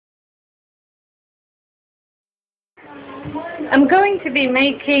I'm going to be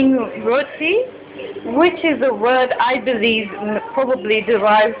making roti, which is a word I believe probably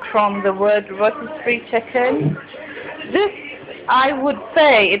derived from the word rotisserie chicken. This, I would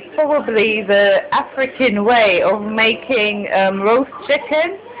say, it's probably the African way of making roast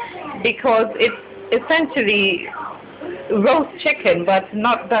chicken, because it's essentially roast chicken but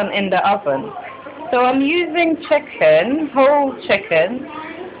not done in the oven. So I'm using chicken, whole chicken,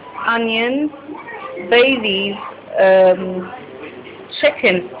 onions, bay leaf,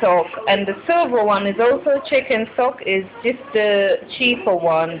 chicken stock, and the silver one is also chicken stock, is just the cheaper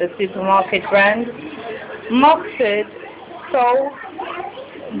one, the supermarket brand. Mustard, salt,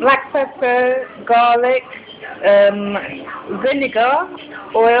 black pepper, garlic, vinegar,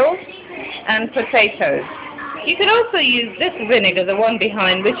 oil, and potatoes. You could also use this vinegar, the one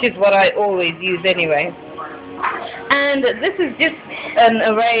behind, which is what I always use anyway. And this is just an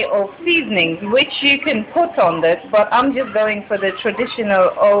array of seasonings which you can put on this, but I'm just going for the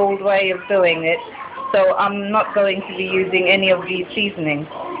traditional old way of doing it, so I'm not going to be using any of these seasonings.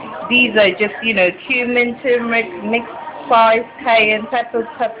 These are just, cumin, turmeric, mixed spice, cayenne pepper,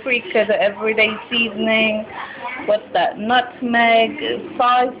 paprika, the everyday seasoning, what's that, nutmeg,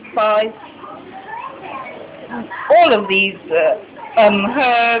 spice, all of these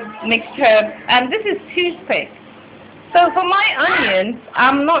herbs, mixed herbs, and this is toothpick. So for my onions,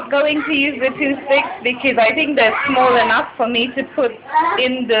 I'm not going to use the toothpicks because I think they're small enough for me to put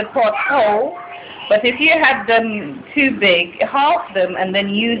in the pot whole. But if you had them too big, halve them and then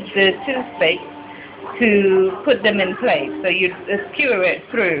use the toothpick to put them in place. So you skewer it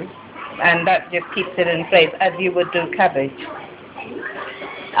through, and that just keeps it in place as you would do cabbage.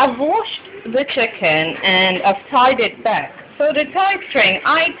 I've washed the chicken and I've tied it back. So the tie string,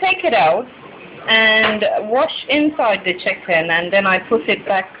 I take it out and wash inside the chicken, and then I put it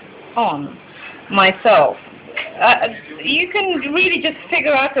back on myself. You can really just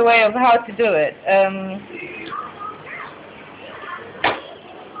figure out a way of how to do it.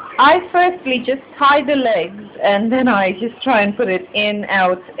 I firstly just tie the legs, and then I just try and put it in,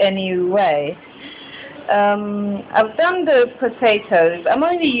 out anyway. I've done the potatoes. I'm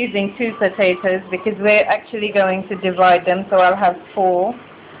only using 2 potatoes because we're actually going to divide them, so I'll have 4.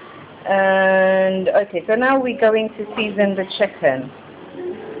 And okay, so now we're going to season the chicken.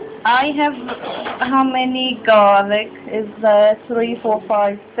 I have, how many garlic is there? 3, 4,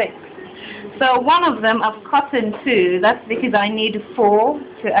 5, 6. So one of them I've cut in 2. That's because I need 4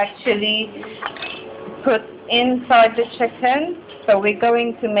 to actually put inside the chicken. So we're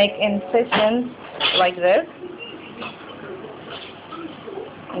going to make incisions like this.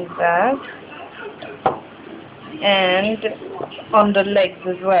 Like that. And on the legs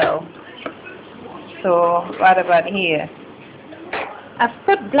as well. So right about here. I've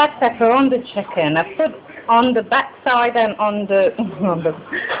put black pepper on the chicken. I've put on the back side and on the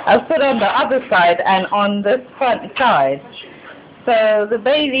I've put on the other side and on the front side. So the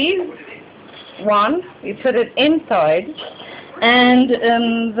bay leaf one, we put it inside, and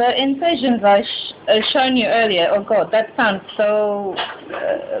the incisions I shown you earlier. Oh God, that sounds so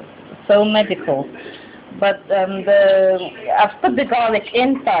so medical. But I've put the garlic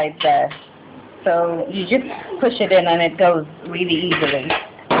inside there, so you just push it in and it goes really easily.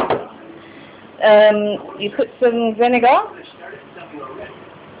 You put some vinegar,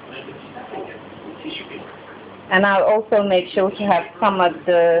 and I'll also make sure to have some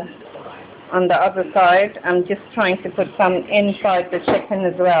on the other side. I'm just trying to put some inside the chicken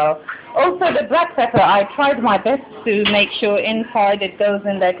as well. Also the black pepper, I tried my best to make sure inside it goes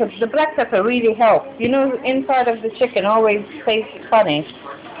in there, because the black pepper really helps. Inside of the chicken always tastes funny.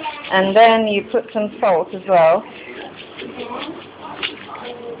 And then you put some salt as well.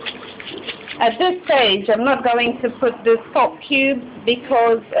 At this stage, I'm not going to put the salt cubes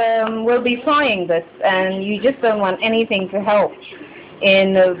because we'll be frying this, and you just don't want anything to help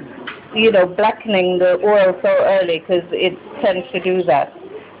in blackening the oil so early, because it tends to do that.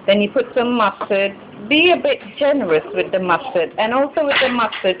 Then you put some mustard. Be a bit generous with the mustard, and also with the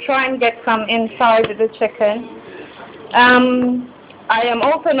mustard, try and get some inside the chicken. I am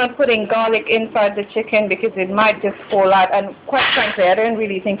also not putting garlic inside the chicken because it might just fall out, and quite frankly I don't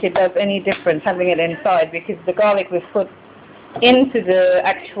really think it does any difference having it inside, because the garlic we've put into the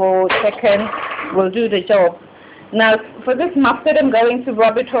actual chicken will do the job. Now for this mustard I'm going to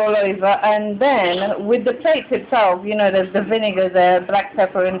rub it all over, and then with the plate itself, there's the vinegar there, black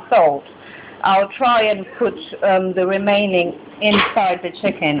pepper and salt. I'll try and put the remaining inside the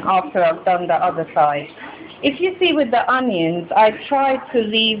chicken after I've done the other side. If you see with the onions, I try to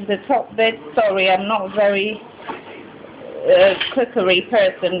leave the top bit. Sorry, I'm not very cookery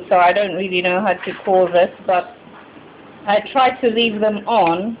person, so I don't really know how to call this, but I try to leave them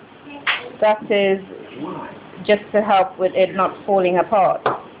on. That is just to help with it not falling apart.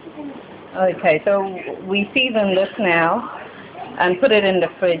 Okay, so we season this now and put it in the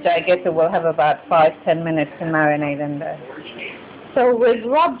fridge. I guess it will have about 5-10 minutes to marinate in there. So we've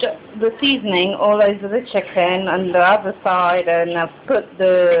rubbed the seasoning all over the chicken on the other side, and I've put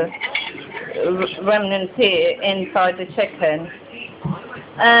the remnants here inside the chicken.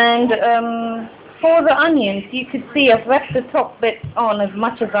 And for the onions, you could see I've left the top bit on as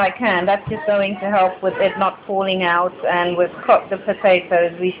much as I can. That's just going to help with it not falling out. And we've cut the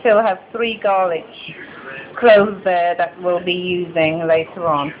potatoes. We still have 3 garlic cloves there that we'll be using later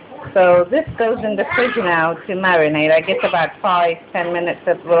on. So this goes in the fridge now to marinate. I guess about 5-10 minutes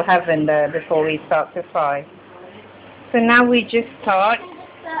that we'll have in there before we start to fry. So now we just start.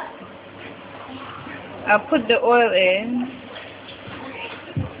 I'll put the oil in.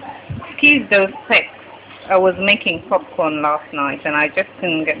 Excuse those pecks. I was making popcorn last night and I just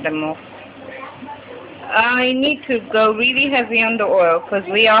couldn't get them off. I need to go really heavy on the oil because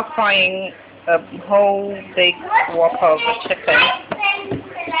we are frying a whole big whopper of the chicken.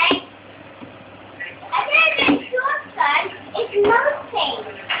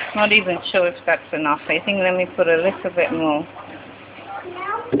 Not even sure if that's enough. I think let me put a little bit more.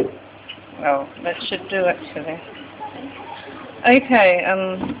 Oh, that should do actually. Okay,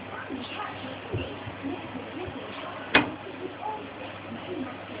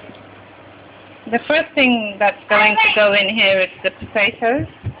 the first thing that's going to go in here is the potatoes.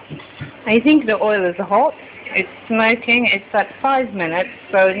 I think the oil is hot. It's smoking. It's at 5 minutes.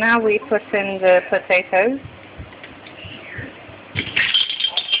 So now we put in the potatoes.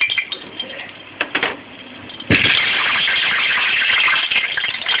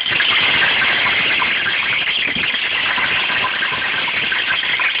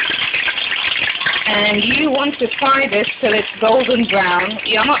 And you want to fry this till it's golden brown.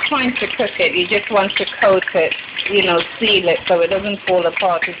 You're not trying to cook it. You just want to coat it, seal it so it doesn't fall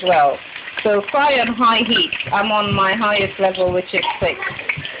apart as well. So fry on high heat. I'm on my highest level, which is 6.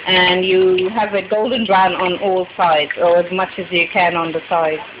 And you have it golden brown on all sides, or as much as you can on the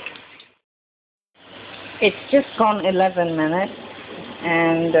sides. It's just gone 11 minutes,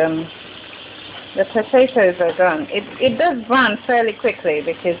 and the potatoes are done. It does brown fairly quickly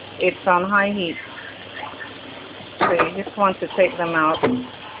because it's on high heat. So you just want to take them out.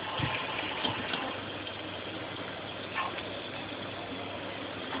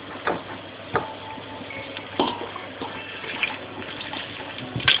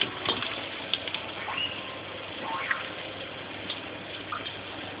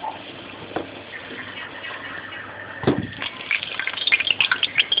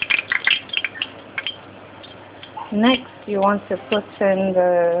 Next, you want to put in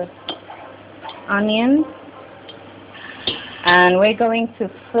the onions, and we're going to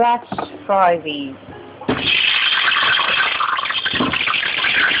flash fry these.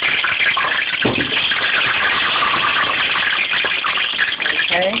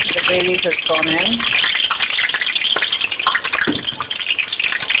 Okay, the bay leaf has gone in.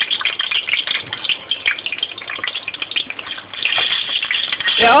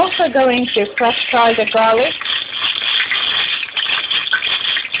 We're also going to flash fry the garlic.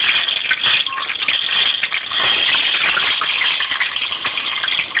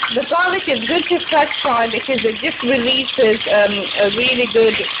 The garlic is good to flash fry because it just releases a really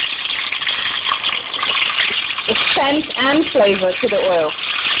good scent and flavor to the oil.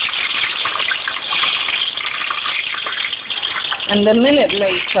 And a minute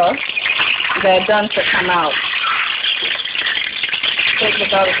later, they're done to come out. Take the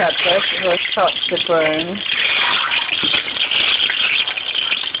garlic out first, it will start to burn.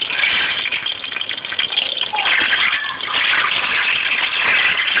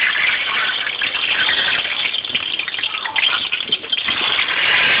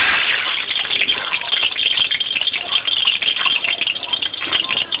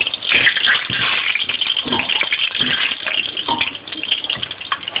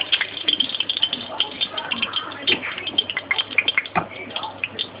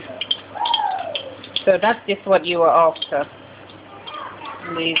 So that's just what you were after,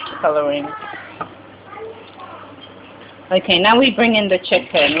 these colorings. Okay, now we bring in the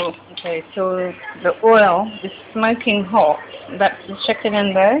chicken. Oh, okay, so the oil is smoking hot. That's the chicken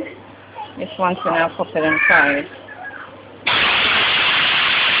in there. Just want to now put it inside.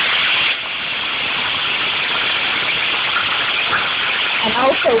 And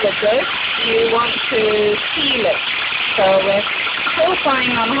also with this, you want to seal it. So we're still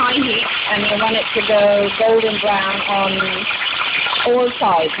frying on high heat, and you want it to go golden brown on all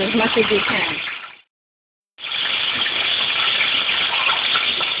sides as much as you can.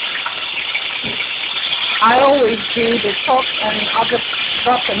 I always do the top and other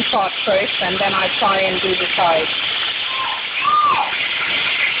bottom part first, and then I try and do the side.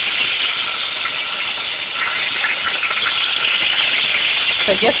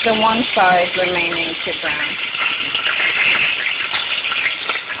 So just the one side remaining to brown.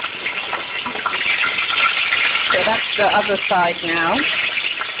 So that's the other side now.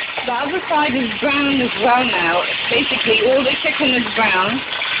 The other side is brown as well now. Basically all the chicken is brown.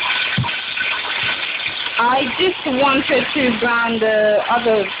 I just wanted to brown the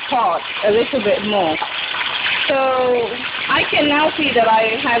other part a little bit more. So I can now see that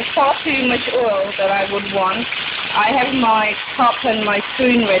I have far too much oil that I would want. I have my cup and my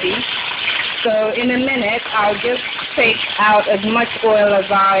spoon ready. So in a minute I'll just take out as much oil as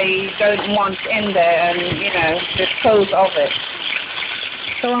I don't want in there and, you know, dispose of it.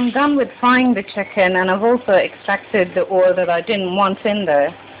 So I'm done with frying the chicken, and I've also extracted the oil that I didn't want in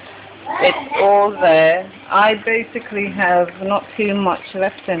there. It's all there. I basically have not too much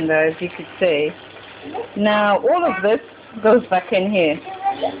left in there, as you could see. Now all of this goes back in here.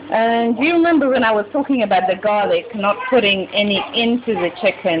 And do you remember when I was talking about the garlic not putting any into the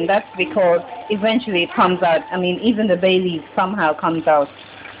chicken? That's because eventually it comes out. I mean, even the bay leaf somehow comes out.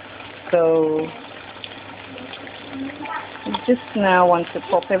 So I just now want to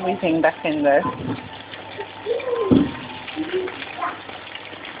pop everything back in there.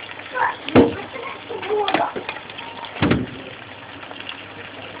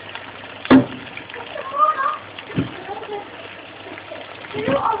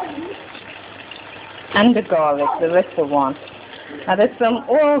 And the garlic, the little one. Now there's some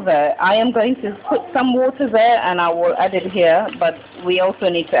oil there. I am going to put some water there and I will add it here, but we also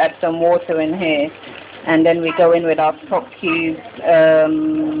need to add some water in here. And then we go in with our stock cubes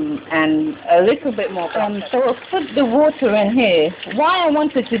and a little bit more. So I'll put the water in here. Why I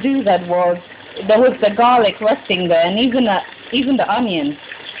wanted to do that was there was the garlic resting there, and even the onions.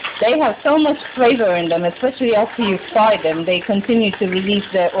 They have so much flavor in them, especially after you fry them. They continue to release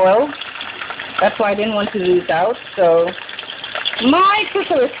their oil. That's why I didn't want to lose out. So my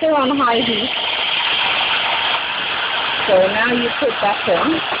cooker is still on high heat. So now you put that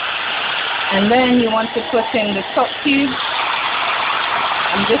in. And then you want to put in the stock cubes.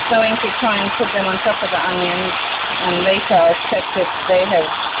 I'm just going to try and put them on top of the onions. And later I'll check if they have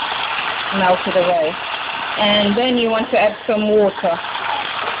melted away. And then you want to add some water.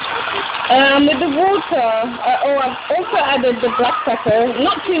 With the water, I've also added the black pepper,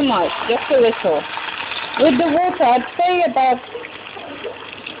 not too much, just a little. With the water, I'd say about,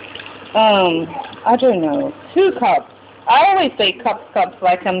 I don't know, 2 cups. I always say cups,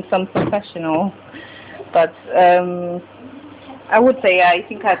 like I'm some professional, but I would say I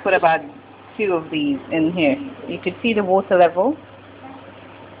think I put about 2 of these in here. You could see the water level,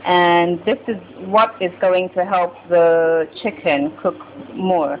 and this is what is going to help the chicken cook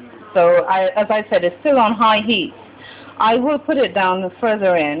more. So as I said, it's still on high heat. I will put it down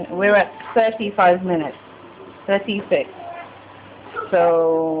further in. We're at 35 minutes, 36.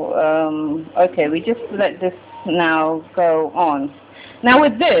 So, okay, we just let this now go on. Now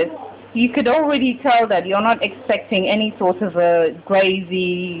with this, you could already tell that you're not expecting any sort of a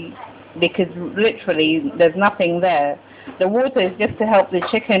gravy, because literally there's nothing there. The water is just to help the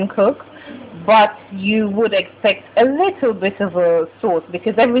chicken cook. But you would expect a little bit of a sauce,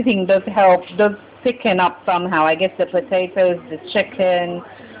 because everything does thicken up somehow. I guess the potatoes, the chicken,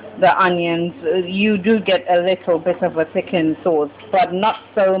 the onions, you do get a little bit of a thickened sauce, but not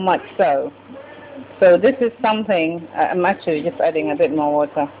so much so. So this is something, I'm actually just adding a bit more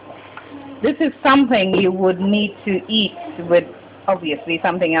water. This is something you would need to eat with, obviously,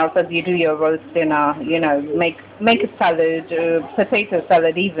 something else as you do your roast dinner. You know, make a salad, potato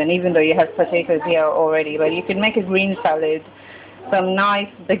salad even though you have potatoes here already, but you can make a green salad. Some nice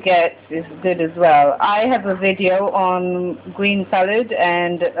baguette is good as well. I have a video on green salad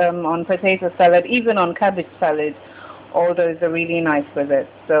and on potato salad, even on cabbage salad. All those are really nice with it.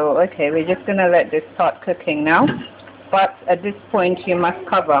 So, okay, we're just going to let this start cooking now. But at this point, you must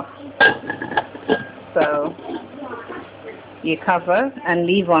cover. So you cover and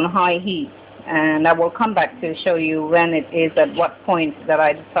leave on high heat, and I will come back to show you when it is at what point that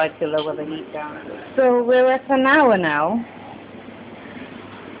I decide to lower the heat down. So we're at an hour now,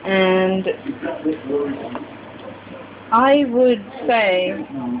 and I would say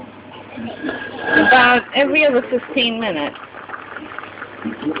about every other 15 minutes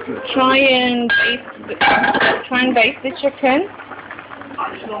try and baste the chicken.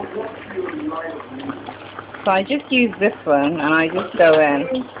 So I just use this one and I just go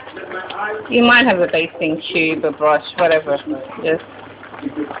in. You might have a basting tube, a brush, whatever. Just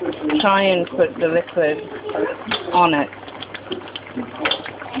try and put the liquid on it.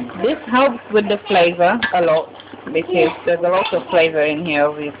 This helps with the flavor a lot because there's a lot of flavor in here,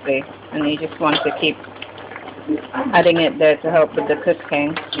 obviously, and you just want to keep adding it there to help with the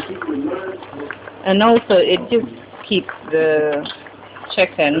cooking. And also it just keeps the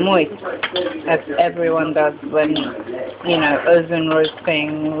chicken moist, as everyone does when, you know, oven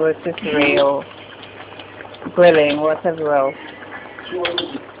roasting, rotisserie or grilling, whatever else.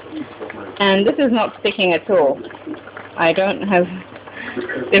 And this is not sticking at all. I don't have,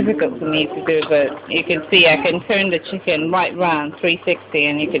 it's difficult for me to do, but you can see I can turn the chicken right round 360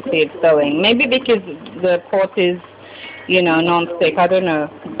 and you can see it going. Maybe because the pot is, you know, non-stick, I don't know,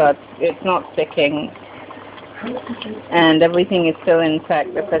 but it's not sticking. And everything is still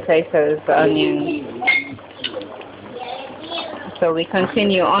intact, the potatoes, the onions. So we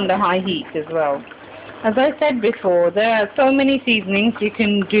continue on the high heat as well. As I said before, there are so many seasonings you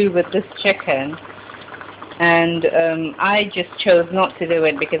can do with this chicken. And I just chose not to do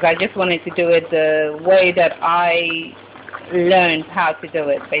it because I just wanted to do it the way that I learned how to do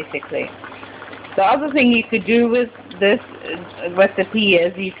it, basically. The other thing you could do with this recipe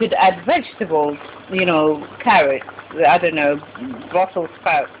is you could add vegetables, you know, carrots, I don't know, Brussels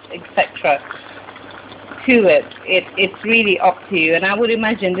sprouts, etc. to it. It's really up to you. And I would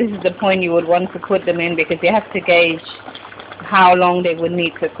imagine this is the point you would want to put them in because you have to gauge how long they would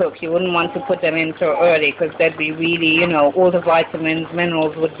need to cook. You wouldn't want to put them in so early because they'd be really, you know, all the vitamins,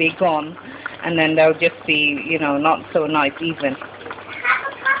 minerals would be gone, and then they'll just be, you know, not so nice even.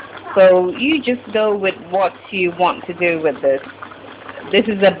 So you just go with what you want to do with this. This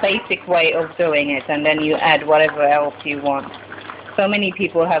is a basic way of doing it, and then you add whatever else you want. So many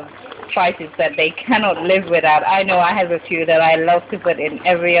people have spices that they cannot live without. I know I have a few that I love to put in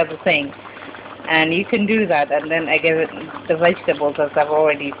every other thing. And you can do that, and then I give it the vegetables, as I've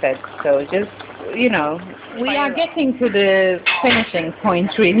already said. So just, you know, we are getting to the finishing point,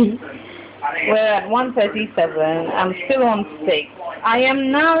 really. We're at 137. I'm still on 6. I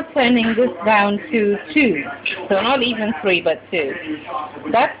am now turning this down to 2. So not even 3, but 2.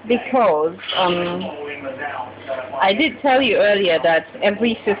 That's because I did tell you earlier that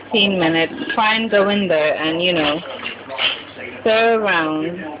every 15 minutes, try and go in there and, you know, stir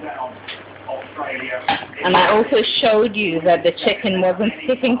around. And I also showed you that the chicken wasn't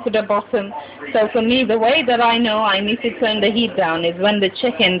sticking to the bottom. So for me, the way that I know I need to turn the heat down is when the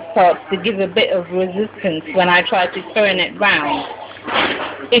chicken starts to give a bit of resistance when I try to turn it round.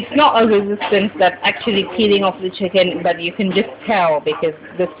 It's not a resistance that's actually peeling off the chicken, but you can just tell because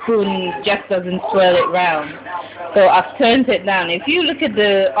the spoon just doesn't swirl it round. So I've turned it down. If you look at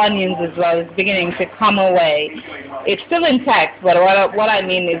the onions as well, it's beginning to come away. It's still intact, but what I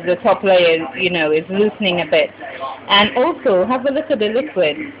mean is the top layer, you know, is loosening a bit. And also, have a look at the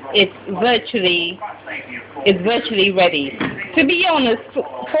liquid. It's virtually ready. To be honest,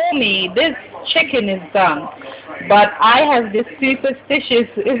 for me, this chicken is done. But I have this superstitious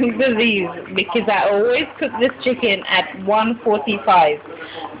belief because I always cook this chicken at 145.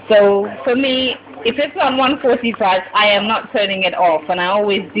 So for me, if it's on 145, I am not turning it off, and I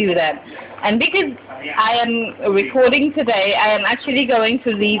always do that. And because I am recording today, I am actually going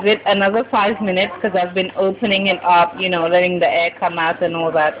to leave it another 5 minutes because I've been opening it up, you know, letting the air come out and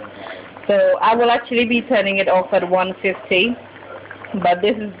all that. So I will actually be turning it off at 150, but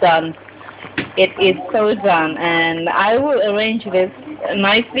this is done. It is so done, and I will arrange this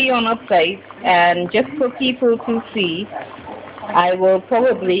nicely on a plate, and just for people to see, I will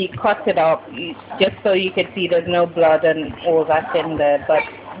probably cut it up just so you can see there's no blood and all that in there, but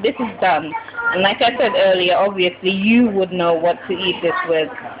this is done. And like I said earlier, obviously you would know what to eat this with.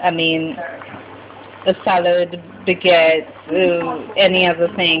 I mean, a salad, baguette, any other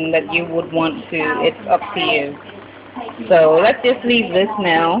thing that you would want to, it's up to you. So let's just leave this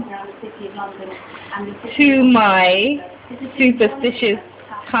now to my superstitious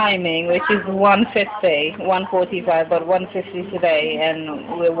timing, which is 150, 145, but 150 today,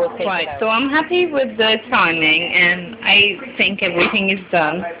 and we will take it out. So I'm happy with the timing, and I think everything is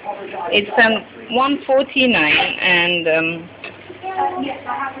done. It's 149, and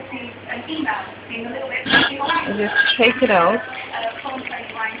just take it out.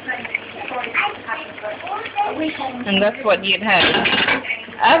 And that's what you'd have.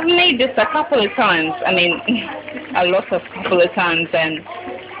 I've made this a couple of times, I mean, a lot of couple of times, and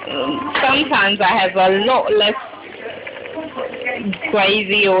sometimes I have a lot less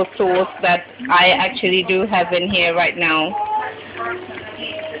gravy or sauce that I actually do have in here right now.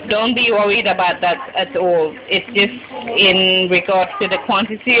 Don't be worried about that at all. It's just in regards to the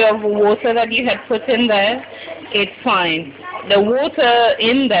quantity of water that you had put in there, it's fine. The water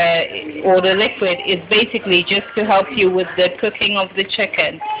in there, or the liquid, is basically just to help you with the cooking of the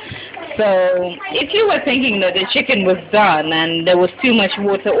chicken. So if you were thinking that the chicken was done and there was too much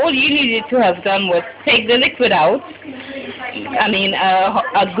water, all you needed to have done was take the liquid out. I mean,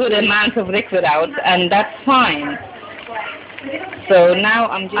 a good amount of liquid out, and that's fine. So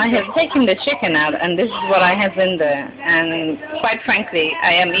now I have taken the chicken out, and this is what I have in there. And quite frankly,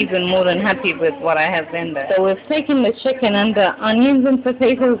 I am even more than happy with what I have in there. So we've taken the chicken and the onions and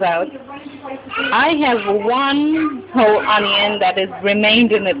potatoes out. I have one whole onion that has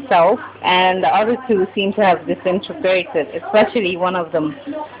remained in itself, and the other two seem to have disintegrated, especially one of them.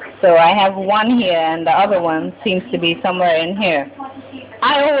 So I have one here, and the other one seems to be somewhere in here.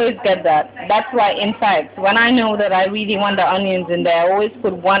 I always get that. That's why, in fact, when I know that I really want the onions in there, I always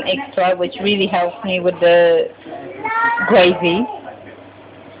put one extra, which really helps me with the gravy.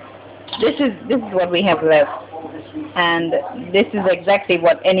 This is what we have left. And this is exactly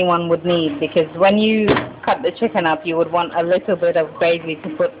what anyone would need, because when you cut the chicken up, you would want a little bit of gravy to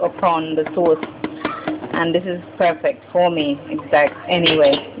put upon the sauce. And this is perfect for me,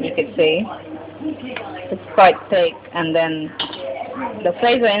 anyway, you could say. It's quite thick, and then the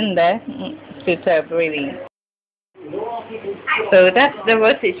flavor in there, superb, really. So that's the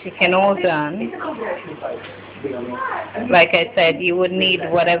roasted chicken all done. Like I said, you would need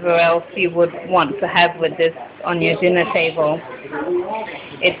whatever else you would want to have with this on your dinner table.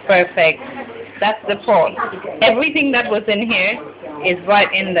 It's perfect. That's the pot. Everything that was in here is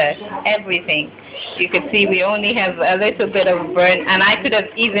right in there. Everything. You can see we only have a little bit of burn, and I could have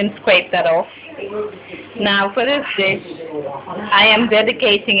even scraped that off. Now for this dish, I am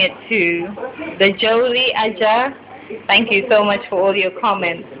dedicating it to the Jolie Aja. Thank you so much for all your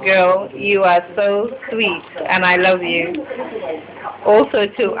comments, girl. You are so sweet, and I love you. Also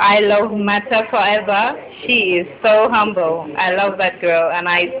to I Love Mata Forever. She is so humble. I love that girl, and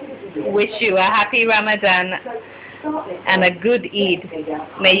I wish you a happy Ramadan and a good Eid.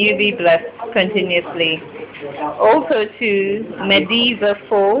 May you be blessed continuously. Also to Mediva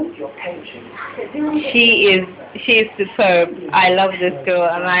Fo. She is superb. I love this girl,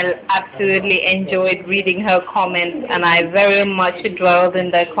 and I absolutely enjoyed reading her comments, and I very much dwelled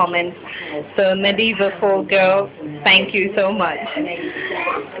in their comments. So Mediva Fo girl, thank you so much.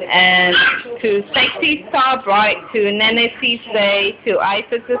 And to Sexy Star Bright, to Nene Cisse, to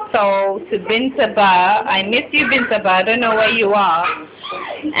Isa to Soul, to Bintaba. I miss you, Bintaba. I don't know where you are.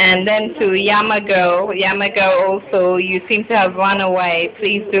 And then to Yama Girl. Yama Girl also, you seem to have run away.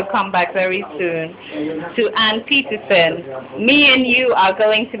 Please do come back very soon. To Ann Peterson, me and you are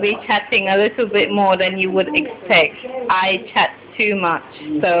going to be chatting a little bit more than you would expect. I chat too much,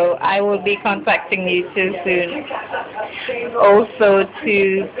 so I will be contacting you too soon. Also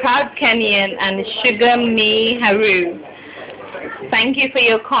to Proud Kenyan and Sugar Me Haru. Thank you for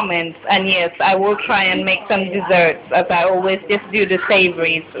your comments, and yes, I will try and make some desserts, as I always just do the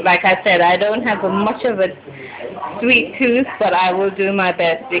savories. Like I said, I don't have much of a sweet tooth, but I will do my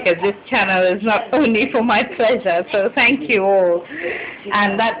best, because this channel is not only for my pleasure, so thank you all.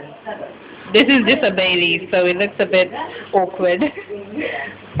 And this is just a bay leaf, so it looks a bit awkward.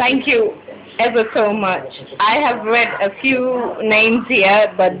 Thank you ever so much. I have read a few names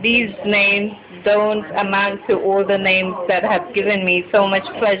here, but these names don't amount to all the names that have given me so much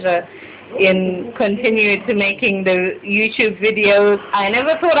pleasure in continuing to making the YouTube videos. I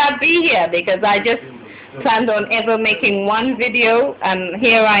never thought I'd be here, because I just planned on ever making one video, and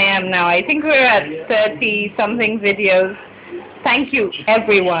here I am now. I think we're at 30-something videos. Thank you,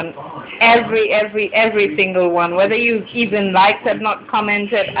 everyone. Every single one. Whether you even liked or not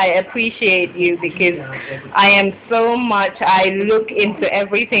commented, I appreciate you, because I am so much, I look into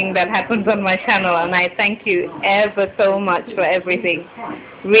everything that happens on my channel, and I thank you ever so much for everything.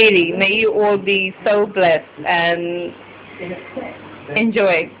 Really, may you all be so blessed and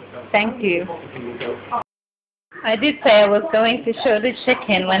enjoy. Thank you. I did say I was going to show the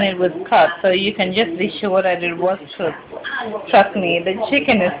chicken when it was cut, so you can just be sure that it was cooked. Trust me, the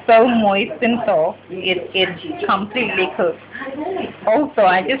chicken is so moist and soft, it's completely cooked. Also,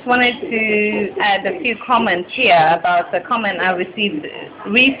 I just wanted to add a few comments here about a comment I received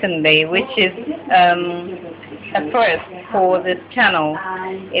recently, which is a first for this channel.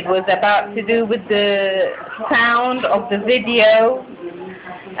 It was about to do with the sound of the video.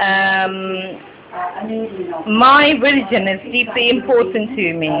 My religion is deeply important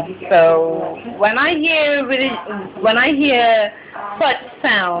to me, so when I hear such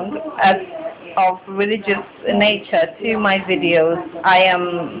sound as of religious nature to my videos, I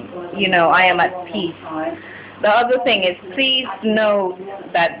am at peace. The other thing is, please know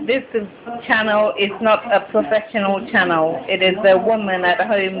that this channel is not a professional channel. It is a woman at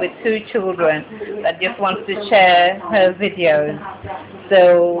home with 2 children that just wants to share her videos.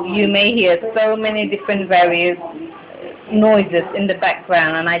 So you may hear so many different various noises in the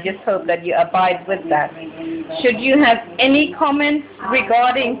background, and I just hope that you abide with that. Should you have any comments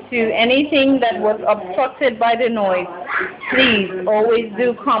regarding to anything that was obstructed by the noise, please always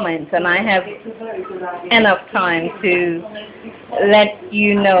do comment, and I have enough time to let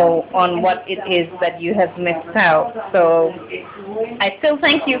you know on what it is that you have missed out. So I still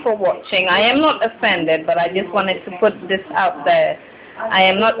thank you for watching. I am not offended, but I just wanted to put this out there. I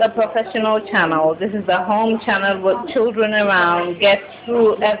am not a professional channel. This is a home channel with children around, guests,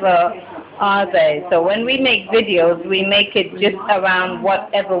 whoever are they. So when we make videos, we make it just around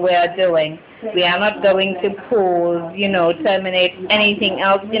whatever we are doing. We are not going to pause, terminate anything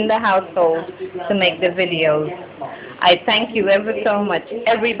else in the household to make the videos. I thank you ever so much,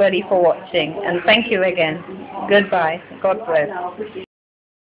 everybody, for watching, and thank you again. Goodbye. God bless.